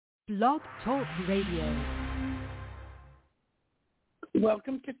Blog Talk Radio.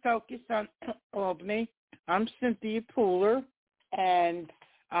 Welcome to Focus on Albany. I'm Cynthia Pooler, and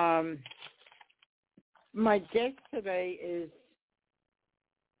my guest today is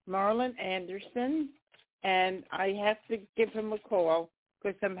Marlon Anderson, and I have to give him a call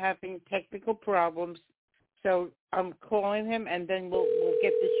because I'm having technical problems. So I'm calling him, and then we'll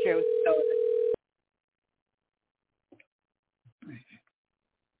get the show started.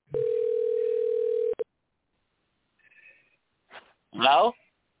 Hello?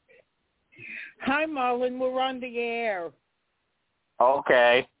 Hi, Marlon. We're on the air.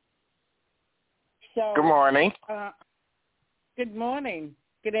 Okay. So, good morning. Good morning.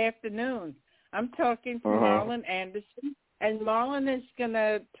 Good afternoon. I'm talking to Marlon Anderson, and Marlon is going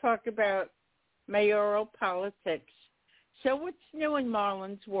to talk about mayoral politics. So what's new in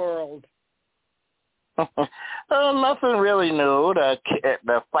Marlon's world? Nothing really new.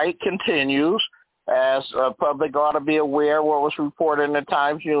 The fight continues. As public ought to be aware what was reported in the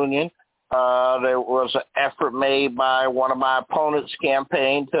Times-Union. There was an effort made by one of my opponent's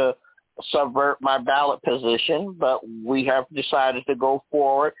campaign to subvert my ballot position, but we have decided to go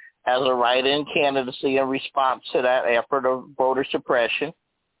forward as a write-in candidacy in response to that effort of voter suppression.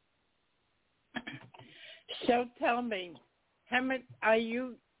 So tell me, how many are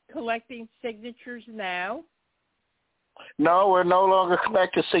you collecting signatures now? No, we're no longer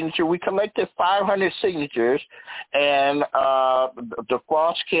collecting signatures. We collected 500 signatures, and the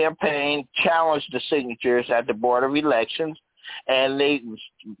Frost campaign challenged the signatures at the Board of Elections, and the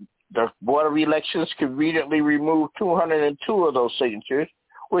Board of Elections conveniently removed 202 of those signatures,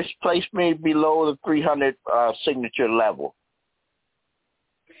 which placed me below the 300 signature level.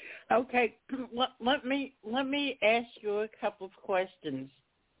 Okay, let me ask you a couple of questions.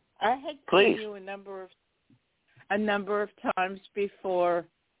 I had Please. seen you a number of times before,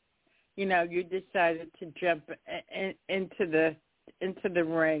 you decided to jump into the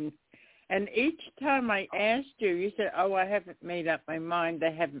ring, and each time I asked you, you said, "Oh, I haven't made up my mind.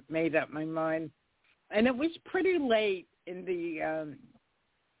 I haven't made up my mind," and it was pretty late in the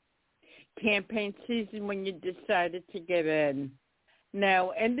campaign season when you decided to get in.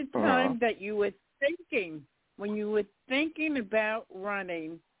 Now, in the time that you were thinking, when you were thinking about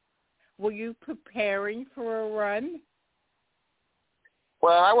running, were you preparing for a run?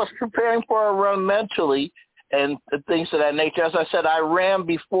 Well, I was preparing for a run mentally and things of that nature. As I said, I ran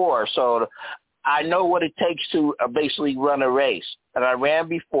before, so I know what it takes to basically run a race. And I ran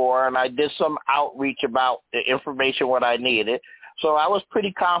before, and I did some outreach about the information, what I needed. So I was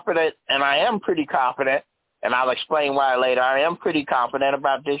pretty confident, and I am pretty confident, and I'll explain why later. I am pretty confident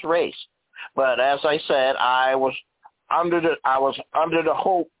about this race. But as I said, I was under the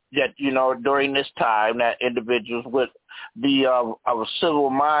hope that, during this time that individuals would be of a civil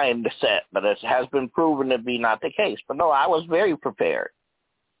mindset, but it has been proven to be not the case. But no, I was very prepared.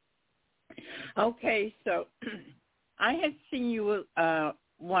 Okay, so I had seen you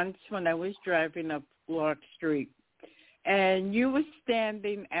once when I was driving up Clark Street, and you were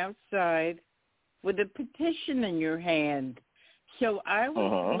standing outside with a petition in your hand. So I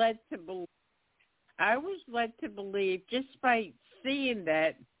was led to believe just by seeing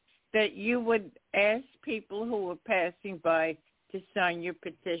that you would ask people who were passing by to sign your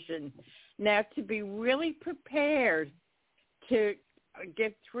petition. Now, to be really prepared to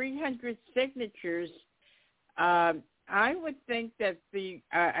get 300 signatures, I would think that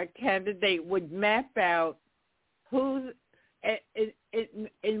a candidate would map out who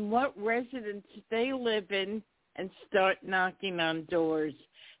in what residence they live in and start knocking on doors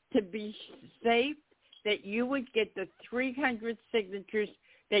to be safe that you would get the 300 signatures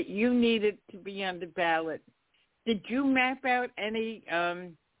that you needed to be on the ballot. Did you map out any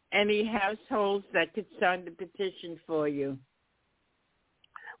households that could sign the petition for you?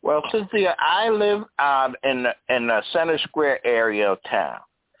 Well, Cynthia, I live in the Center Square area of town,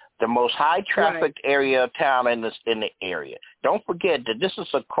 the most high trafficked area of town in the area. Don't forget that this is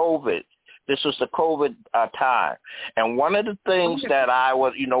the COVID time, and one of the things that I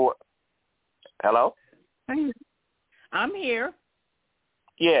was, hello? I'm here.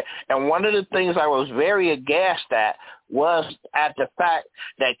 Yeah, and one of the things I was very aghast at was at the fact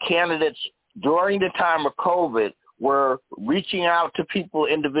that candidates during the time of COVID were reaching out to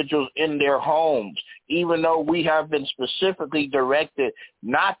individuals in their homes, even though we have been specifically directed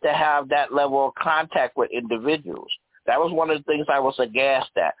not to have that level of contact with individuals. That was one of the things I was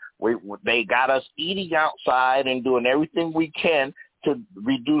aghast at. They got us eating outside and doing everything we can to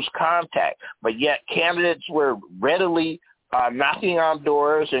reduce contact, but yet candidates were readily knocking on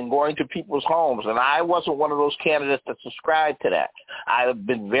doors and going to people's homes. And I wasn't one of those candidates that subscribed to that. I have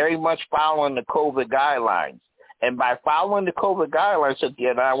been very much following the COVID guidelines. And by following the COVID guidelines,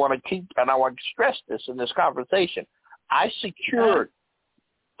 again, I want to stress this in this conversation, I secured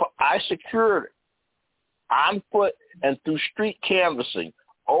on foot and through street canvassing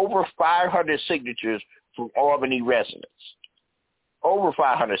over 500 signatures from Albany residents. Over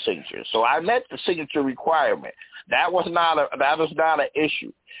 500 signatures. So I met the signature requirement. That is not an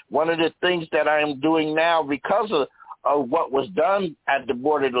issue. One of the things that I am doing now, because of what was done at the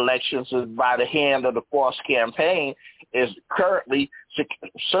Board of Elections by the hand of the false campaign, is currently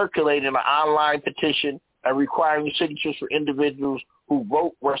circulating an online petition and requiring signatures for individuals who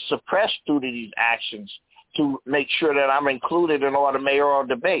vote were suppressed due to these actions to make sure that I'm included in all the mayoral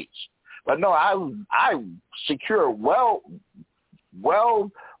debates. But no, I secure well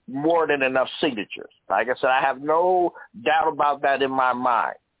more than enough signatures. Like I said, I have no doubt about that in my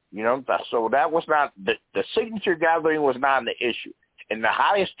mind. So that was not the signature gathering was not the issue. In the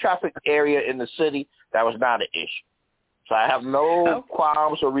highest traffic area in the city, that was not an issue. So I have no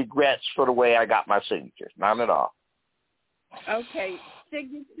qualms or regrets for the way I got my signatures. None at all. Okay,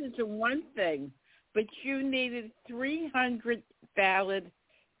 signatures are one thing, but you needed 300 valid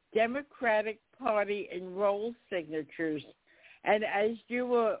Democratic Party enrolled signatures. And as you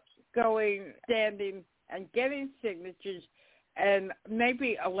were standing and getting signatures, and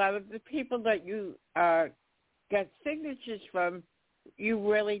maybe a lot of the people that you got signatures from,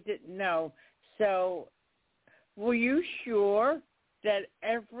 you really didn't know. So were you sure that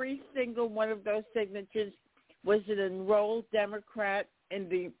every single one of those signatures was an enrolled Democrat in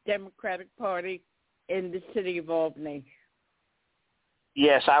the Democratic Party in the city of Albany?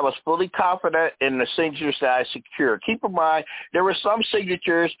 Yes, I was fully confident in the signatures that I secured. Keep in mind, there were some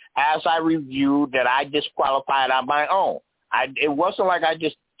signatures, as I reviewed, that I disqualified on my own. It wasn't like I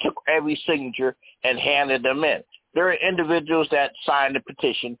just took every signature and handed them in. There are individuals that signed the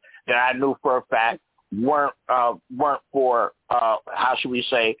petition that I knew for a fact weren't for, how should we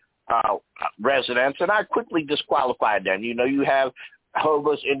say, residents, and I quickly disqualified them. You have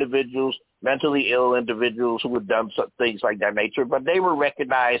homeless individuals, mentally ill individuals who had done some things like that nature, but they were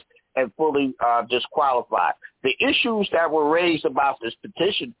recognized and fully disqualified. The issues that were raised about this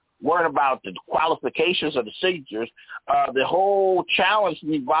petition weren't about the qualifications of the signatures. The whole challenge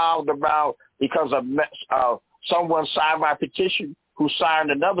revolved about because of someone signed my petition who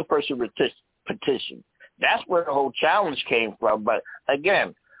signed another person's petition. That's where the whole challenge came from. But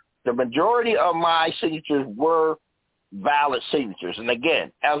again, the majority of my signatures were valid signatures. And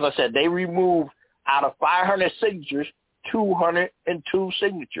again, as I said, they removed out of 500 signatures, 202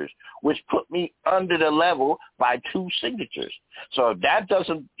 signatures, which put me under the level by 2 signatures. So that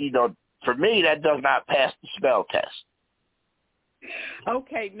doesn't, for me, that does not pass the spell test.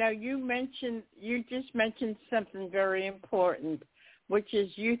 Okay, now you just mentioned something very important, which is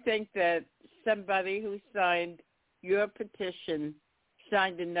you think that somebody who signed your petition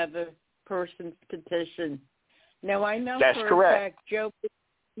signed another person's petition. Now I know that's for correct. a fact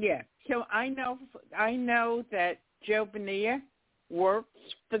So I know that Joe Bonilla works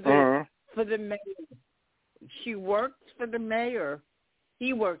for the mayor. She works for the mayor.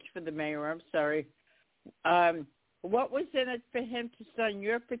 He works for the mayor. I'm sorry. What was in it for him to sign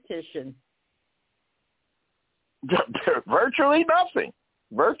your petition? Virtually nothing.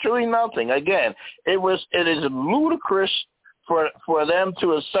 Virtually nothing. Again, it is ludicrous for them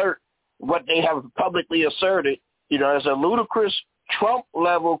to assert what they have publicly asserted. As a ludicrous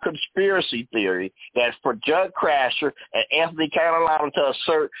Trump-level conspiracy theory that for Judd Crasher and Anthony Catalano to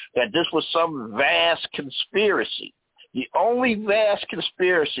assert that this was some vast conspiracy. The only vast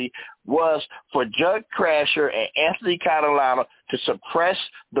conspiracy was for Judd Crasher and Anthony Catalano to suppress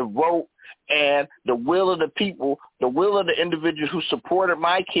the vote and the will of the people, the will of the individuals who supported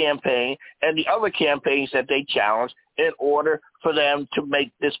my campaign and the other campaigns that they challenged in order for them to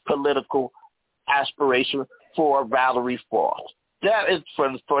make this political aspiration for Valerie Frost. That is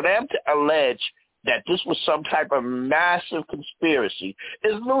for them to allege that this was some type of massive conspiracy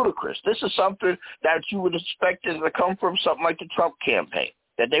is ludicrous. This is something that you would expect to come from something like the Trump campaign,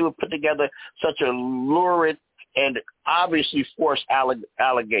 that they would put together such a lurid and obviously forced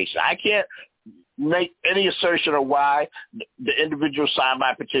allegation. I can't make any assertion of why the individual signed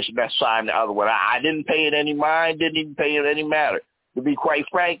my petition that signed the other one. I didn't pay it any mind, didn't even pay it any matter. To be quite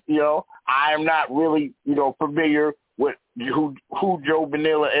frank, I am not really, familiar with who Joe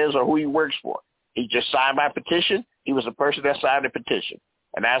Bonilla is or who he works for. He just signed my petition. He was the person that signed the petition,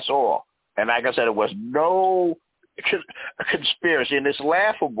 and that's all. And like I said, it was no conspiracy, and it's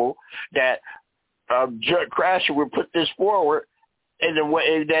laughable that Crasher would put this forward in the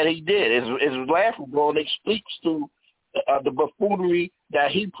way that he did. It's laughable, and it speaks to the buffoonery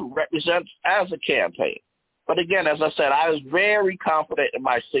that he represents as a campaign. But again, as I said, I was very confident in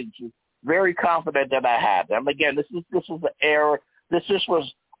my signature, very confident that I had them. Again, this is an error. This was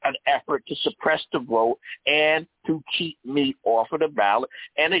an effort to suppress the vote and to keep me off of the ballot.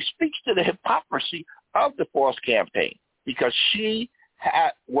 And it speaks to the hypocrisy of the false campaign, because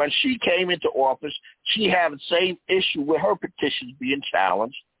when she came into office, she had the same issue with her petitions being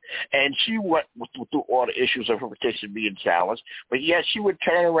challenged, and she went through all the issues of her petition being challenged, but yet she would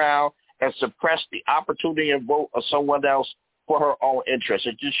turn around and suppress the opportunity and vote of someone else for her own interests.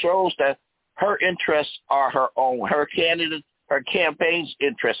 It just shows that her interests are her own. Her campaign's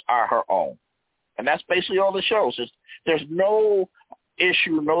interests are her own. And that's basically all it shows. There's no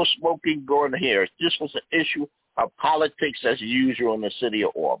issue, no smoking going here. This was an issue of politics as usual in the city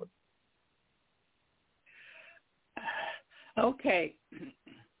of Auburn. Okay.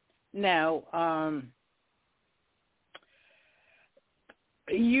 Now,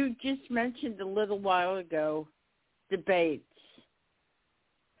 you just mentioned a little while ago debates.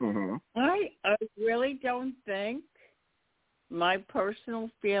 Mm-hmm. I really don't think, my personal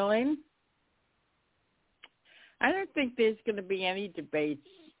feeling, I don't think there's going to be any debates.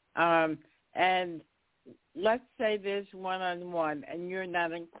 And let's say there's one-on-one and you're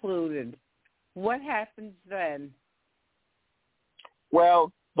not included. What happens then?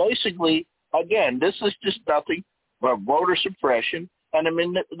 Well, basically, again, this is just nothing but voter suppression and a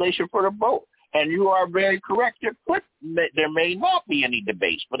manipulation for the vote. And you are very correct. There may not be any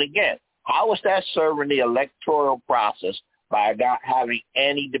debates. But again, how is that serving the electoral process by not having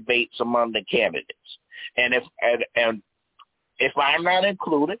any debates among the candidates? And if I'm not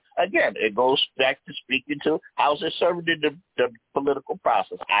included, again, it goes back to speaking to how's it serving the political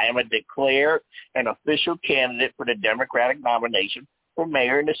process. I am a declared and official candidate for the Democratic nomination for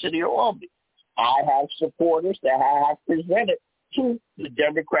mayor in the city of Albany. I have supporters that I have presented to the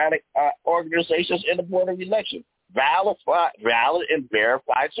Democratic organizations in the Board of Elections, valid and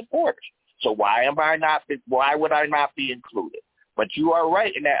verified supporters. So why would I not be included? But you are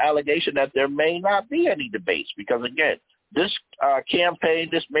right in that allegation that there may not be any debates, because again, this campaign,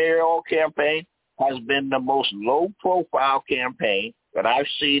 this mayoral campaign, has been the most low-profile campaign that I've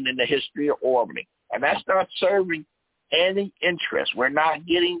seen in the history of Albany, and that's not serving any interest. We're not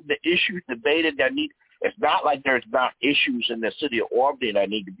getting the issues debated that need. It's not like there's not issues in the city of Albany that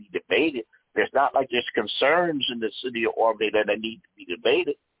need to be debated. It's not like there's concerns in the city of Albany that need to be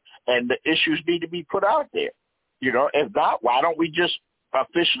debated, and the issues need to be put out there. You know, if not, why don't we just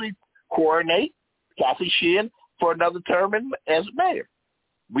officially coronate Kathy Sheehan for another term as mayor?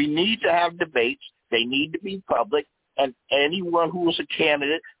 We need to have debates. They need to be public, and anyone who is a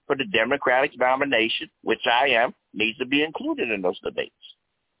candidate for the Democratic nomination, which I am, needs to be included in those debates.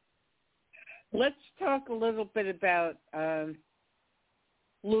 Let's talk a little bit about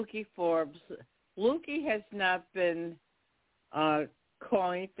Lukey Forbes. Lukey has not been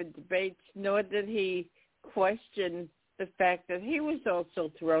calling for debates, nor did he question the fact that he was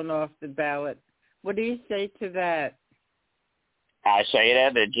also thrown off the ballot. What do you say to that? I say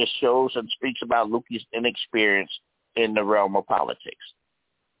that it just shows and speaks about Lukey's inexperience in the realm of politics.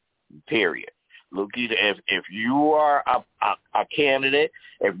 Period. Lukey, if you are a candidate,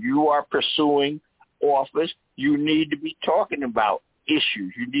 if you are pursuing office, you need to be talking about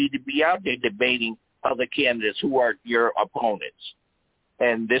issues. You need to be out there debating other candidates who are your opponents.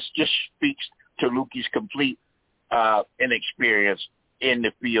 And this just speaks to Lukey's complete inexperience in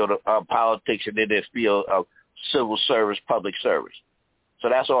the field of politics and in the field of civil service, public service. So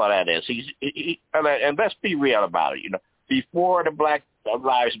that's all that is. And let's be real about it. You know, before the Black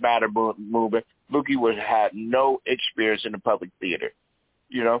Lives Matter movement, Lukey had no experience in the public theater.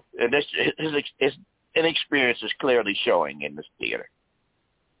 You know, and his inexperience is clearly showing in this theater.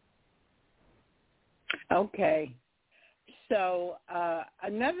 Okay. So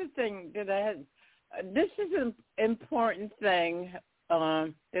another thing that I had, this is an important thing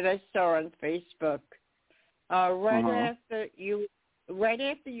that I saw on Facebook. Right after you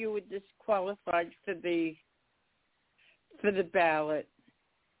were disqualified for the ballot,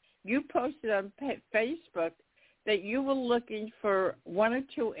 you posted on Facebook that you were looking for one or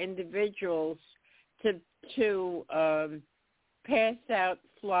two individuals to pass out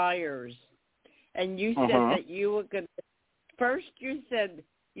flyers, and you said that you were going to. First, you said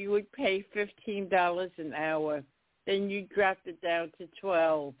you would pay $15 an hour. Then you dropped it down to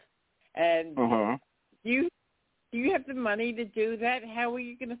 $12. And do you have the money to do that? How are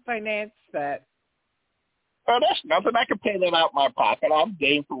you going to finance that? That's nothing. I can pay that out of my pocket. I'm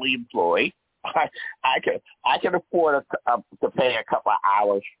gainfully employed. I can afford to pay a couple of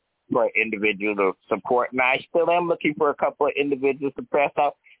hours for an individual to support, and I still am looking for a couple of individuals to press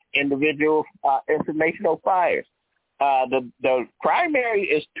out individual informational flyers. The primary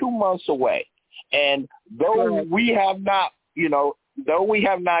is 2 months away, and though we have not,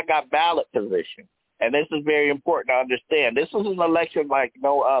 got ballot position, and this is very important to understand, this is an election like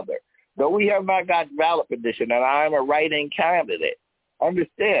no other. Though we have not got ballot position, and I am a write-in candidate,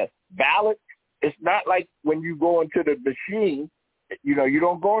 understand, ballot is not like when you go into the machine. You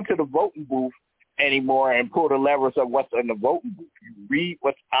don't go into the voting booth anymore and pull the levers of what's in the voting booth. You read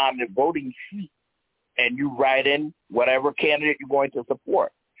what's on the voting sheet, and you write in whatever candidate you're going to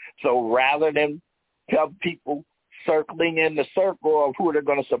support. So rather than have people circling in the circle of who they're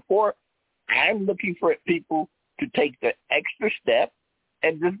going to support, I'm looking for people to take the extra step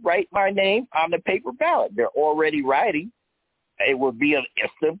and just write my name on the paper ballot. They're already writing. It would be a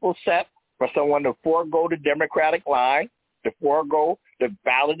simple step for someone to forego the Democratic line, to forego the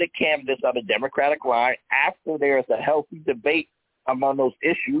balloted candidates on the Democratic line after there's a healthy debate among those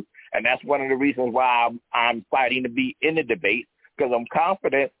issues. And that's one of the reasons why I'm fighting to be in the debate, because I'm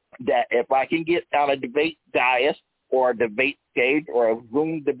confident that if I can get on a debate dais or a debate stage or a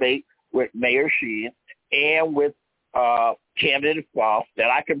Zoom debate with Mayor Sheehan and with candidate Foss, that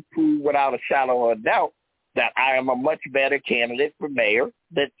I can prove without a shadow of a doubt that I am a much better candidate for mayor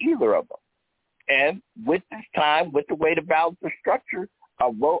than either of them. And with this time, with the way the ballots are structured,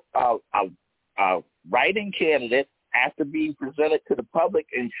 a writing candidate, after being presented to the public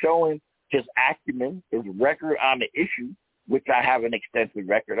and showing his acumen, his record on the issue, which I have an extensive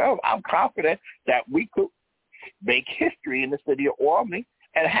record of, I'm confident that we could make history in the city of Albany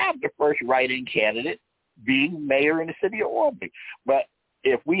and have the first write-in candidate being mayor in the city of Albany. But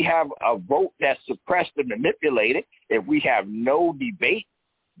if we have a vote that's suppressed and manipulated, if we have no debate,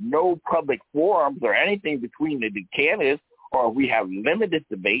 no public forums or anything between the candidates, or we have limited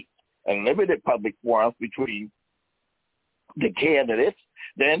debate and limited public forums between the candidates,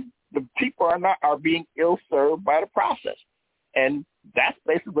 then the people are being ill-served by the process. And that's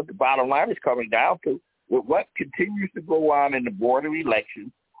basically what the bottom line is coming down to. With what continues to go on in the board of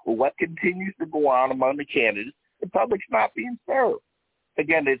elections, with what continues to go on among the candidates, the public's not being served.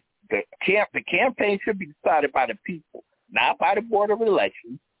 Again, the campaign should be decided by the people, not by the board of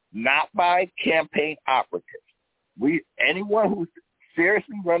elections, not by campaign operatives. Anyone who's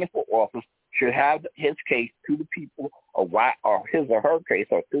seriously running for office should have his case to the people, or his or her case,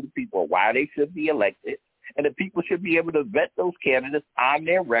 or to the people, why they should be elected, and the people should be able to vet those candidates on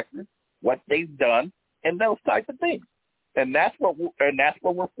their record, what they've done, and those types of things. And that's what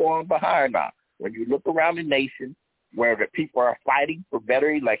we're falling behind on. When you look around the nation, where the people are fighting for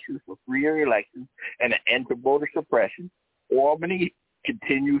better elections, for freer elections, and an end to voter suppression, Albany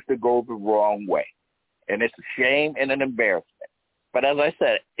continues to go the wrong way. And it's a shame and an embarrassment. But as I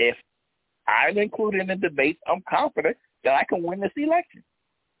said, if I'm included in the debate, I'm confident that I can win this election.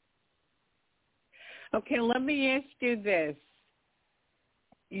 Okay, let me ask you this.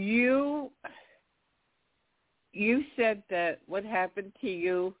 You said that what happened to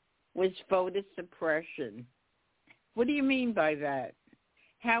you was voter suppression. What do you mean by that?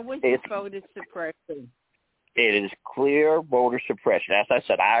 How was it voter suppression? It is clear voter suppression. As I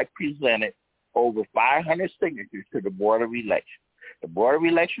said, I presented over 500 signatures to the Board of Elections. The Board of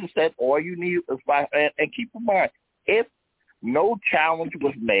Elections said all you need is and keep in mind, if no challenge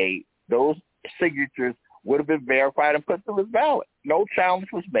was made, those signatures would have been verified and put through the ballot. No challenge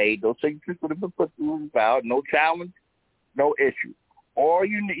was made. Those signatures would have been put through the ballot. No challenge, no issue. All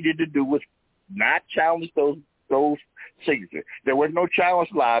you needed to do was not challenge those signatures. There was no challenge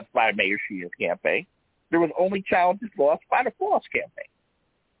lodged by Mayor Sheehan's campaign. There was only challenges lost by the Foss campaign.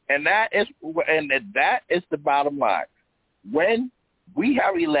 And that is the bottom line. When we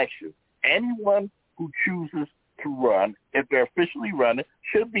have elections, anyone who chooses to run, if they're officially running,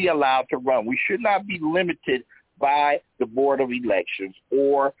 should be allowed to run. We should not be limited by the Board of Elections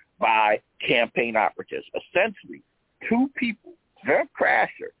or by campaign operatives. Essentially, two people, Jeff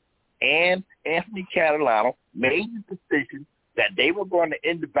Crasher and Anthony Catalano, made the decision that they were going to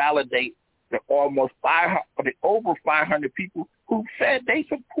invalidate the over 500 people who said they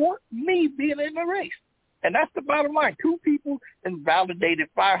support me being in the race. And that's the bottom line. Two people invalidated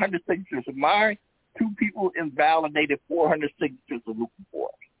 500 signatures of mine. Two people invalidated 400 signatures of Luke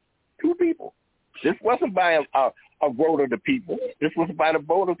Forbes. Two people. This wasn't by a vote of the people. This was by the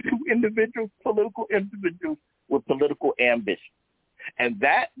vote of two political individuals with political ambition. And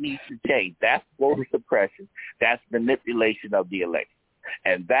that needs to change. That's voter suppression. That's manipulation of the election.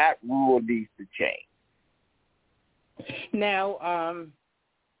 And that rule needs to change. Now,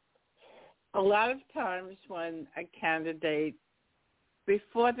 A lot of times when a candidate,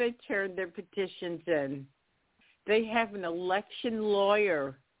 before they turn their petitions in, they have an election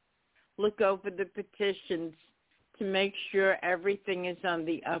lawyer look over the petitions to make sure everything is on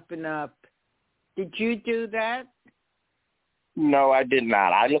the up and up. Did you do that? No, I did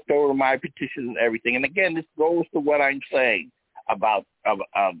not. I looked over my petitions and everything. And again, this goes to what I'm saying about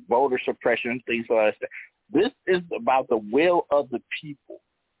voter suppression and things like that. This is about the will of the people.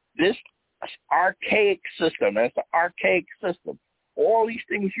 This archaic system, that's an archaic system. All these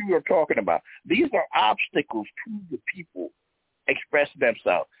things you are talking about, these are obstacles to the people expressing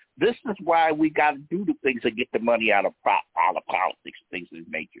themselves. This is why we got to do the things to get the money out of politics and things of this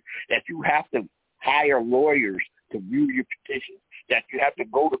nature. That you have to hire lawyers to view your petitions, that you have to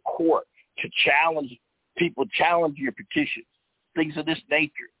go to court to challenge your petitions, things of this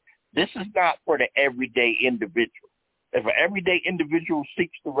nature. This is not for the everyday individual. If an everyday individual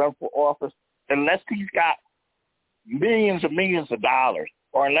seeks to run for office, unless he's got millions and millions of dollars,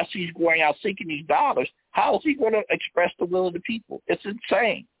 or unless he's going out seeking these dollars, how is he going to express the will of the people? It's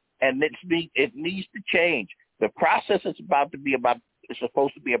insane, and it needs to change. The process is supposed to be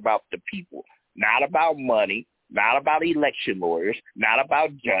about the people, not about money, not about election lawyers, not about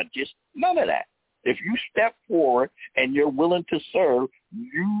judges, none of that. If you step forward and you're willing to serve,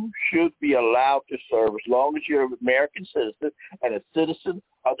 you should be allowed to serve as long as you're an American citizen and a citizen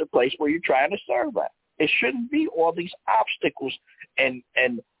of the place where you're trying to serve at. It shouldn't be all these obstacles and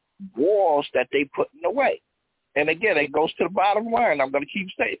walls that they put in the way. And again, it goes to the bottom line. I'm going to keep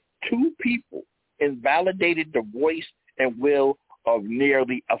saying, 2 people invalidated the voice and will of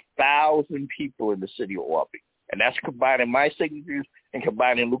nearly 1,000 people in the city of Albany. And that's combining my signatures and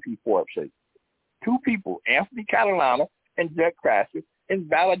combining Lucy Forbes' signatures. 2 people, Anthony Catalano and Judd Crasher,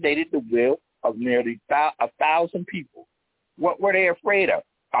 invalidated the will of nearly 1,000 people. What were they afraid of?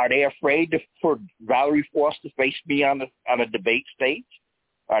 Are they afraid for Valerie Force to face me on a debate stage?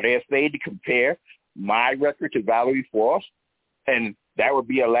 Are they afraid to compare my record to Valerie Force? And that would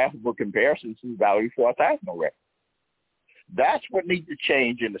be a laughable comparison since Valerie Force has no record. That's what needs to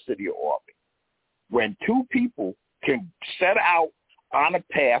change in the city of Albany. When 2 people can set out on a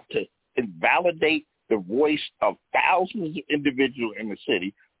path to invalidate the voice of thousands of individuals in the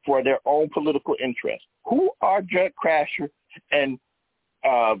city for their own political interests. Who are Judd Crasher and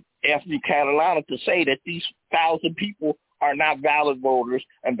Anthony Catalano to say that these 1,000 people are not valid voters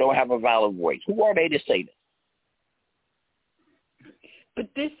and don't have a valid voice? Who are they to say this? But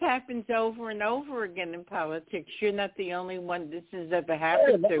this happens over and over again in politics. You're not the only one this has ever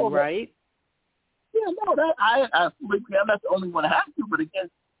happened to, right? Yeah, no, that I fully agree. I'm not the only one that has to, but again,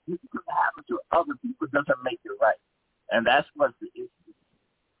 this could happen to other people doesn't make it right. And that's what's the issue.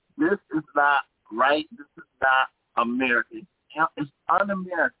 This is not right. This is not American. It's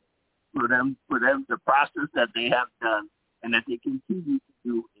un-American for them, the process that they have done and that they continue to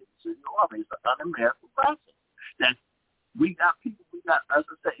do in the city of Albany. It's an un-American process. That we got people, as I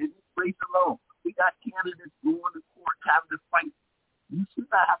said, in this race alone, we got candidates going to court having to fight. You should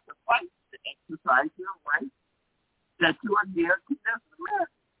not have to fight to exercise your right that you are guaranteed as an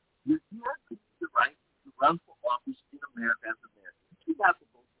American. You're guaranteed the right to run for office in America as an American. You should have to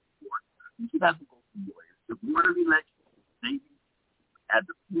go to court. You should have to go to lawyers. The Board of Elections may be at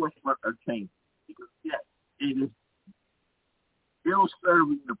the forefront of change because, yes, it is still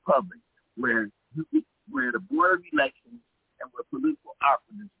serving the public where the Board of Elections and where political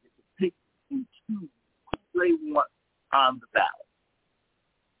opponents get to pick and choose who they want on the ballot.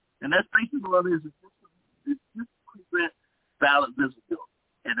 And that's basically what it is. It's just prevent ballot visibility.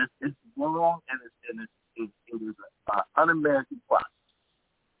 And it's wrong, and it is an un-American process.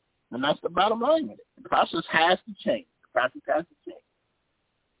 And that's the bottom line with it. The process has to change.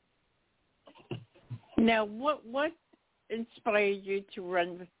 Now, what inspired you to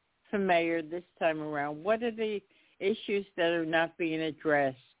run for mayor this time around? What are the issues that are not being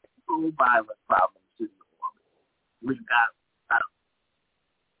addressed? Violence problem in the city of Albany. We've got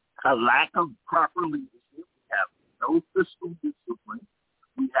a lack of proper leadership. We have no fiscal discipline.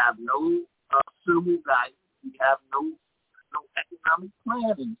 We have no civil guidance. We have no economic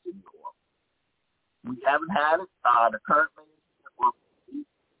plan in the city of Albany. We haven't had it. The current mayor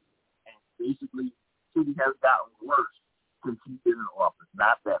and basically the city has gotten worse since he's been in office,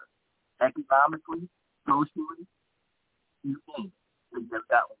 not better. Economically, socially, you think things have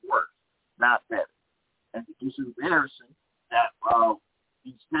gotten worse, not better. And it's embarrassing that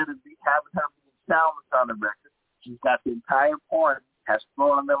instead of having her being challenged on the record, she's got the entire party has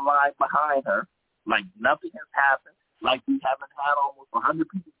thrown their line behind her, like nothing has happened, like we haven't had almost 100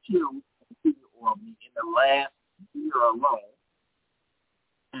 people killed in the city of Albany in the last year alone,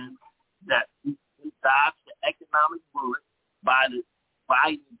 and that dodged the economic bullet by the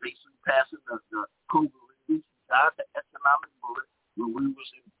Biden basically passing the COVID relief. We dodged the economic bullet when we was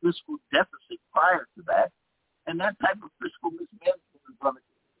in fiscal deficit prior to that. And that type of fiscal mismanagement is going to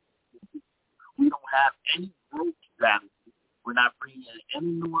continue. We don't have any growth strategy. We're not bringing in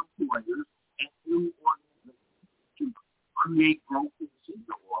any new employers and new organizations to create growth in the city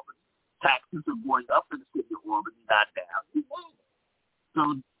of Albany. Taxes are going up in the city of Albany, not down. So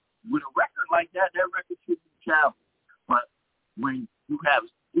with a record like that, that record should be challenged. But when you have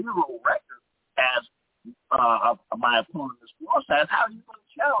zero record, as my opponent Ms. Moore says, how are you going to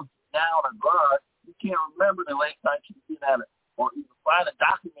challenge it? Now on a guard, you can't remember the last time she's been at it, or even find a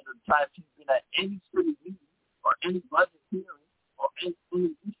document of the time she's been at any city meeting or any budget hearing or any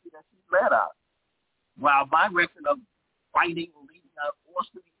issue that she's led on. While my record of fighting or leading out all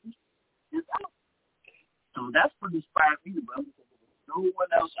city issues is out. So that's what inspired me to run, because there was no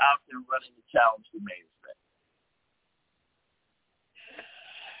one else out there running the challenge the mayor's day.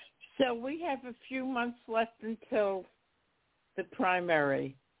 So we have a few months left until the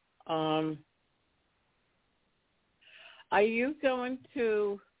primary. Are you going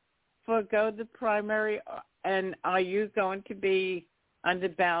to forego the primary, and are you going to be on the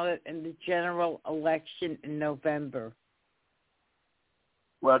ballot in the general election in November?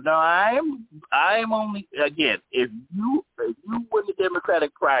 Well, no, I am only, again, if you win the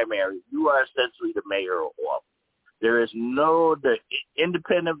Democratic primary, you are essentially the mayor of Albany. There is no, the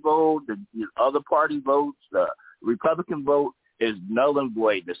independent vote, the other party votes, the Republican vote is null and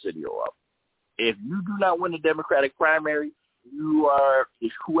void in the city of Albany. If you do not win the Democratic primary,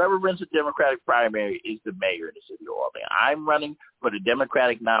 if whoever wins the Democratic primary is the mayor of the city of Albany. I'm running for the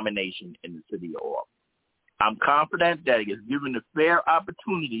Democratic nomination in the city of Albany. I'm confident that it is given a fair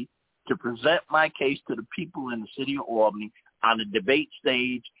opportunity to present my case to the people in the city of Albany on the debate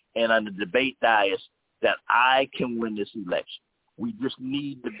stage and on the debate dais that I can win this election. We just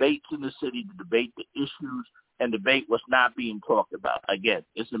need debates in the city to debate the issues and debate what's not being talked about. Again,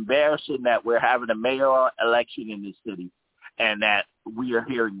 it's embarrassing that we're having a mayoral election in this city and that we are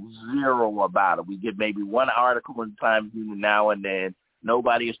hearing zero about it. We get maybe one article in Times Union now and then.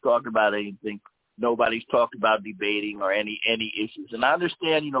 Nobody is talking about anything. Nobody's talked about debating or any issues. And I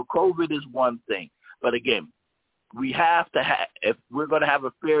understand, COVID is one thing. But again, we have to have, if we're going to have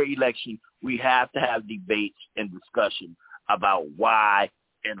a fair election, we have to have debates and discussion about why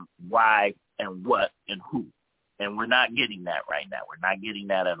and what and who. And we're not getting that right now. We're not getting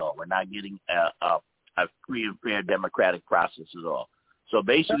that at all. We're not getting a free and fair democratic process at all. So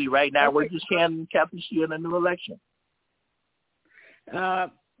basically right now we're just handing captaincy in a new election.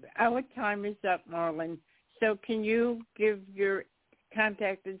 Our time is up, Marlon. So can you give your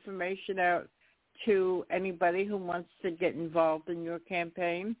contact information out to anybody who wants to get involved in your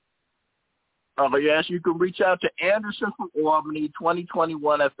campaign? Yes, you can reach out to Anderson from Albany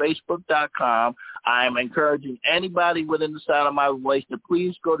 2021 at Facebook.com. I'm encouraging anybody within the sound of my voice to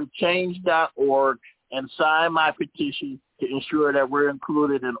please go to change.org and sign my petition to ensure that we're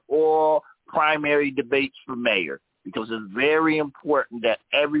included in all primary debates for mayor, because it's very important that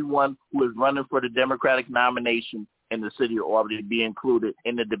everyone who is running for the Democratic nomination in the city of Albany be included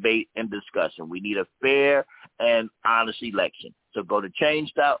in the debate and discussion. We need a fair and honest election. So go to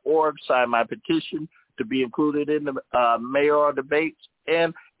change.org, sign my petition to be included in the mayoral debates,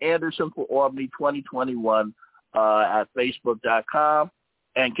 and Anderson for Albany 2021 at Facebook.com,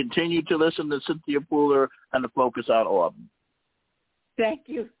 and continue to listen to Cynthia Pooler and the Focus on Albany. Thank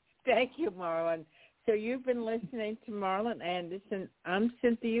you. Thank you, Marlon. So you've been listening to Marlon Anderson. I'm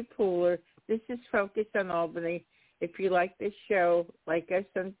Cynthia Pooler. This is Focus on Albany. If you like this show, like us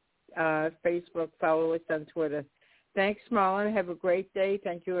on Facebook, follow us on Twitter. Thanks, Marlon. Have a great day.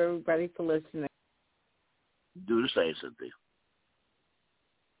 Thank you, everybody, for listening. Do the same, Cynthia.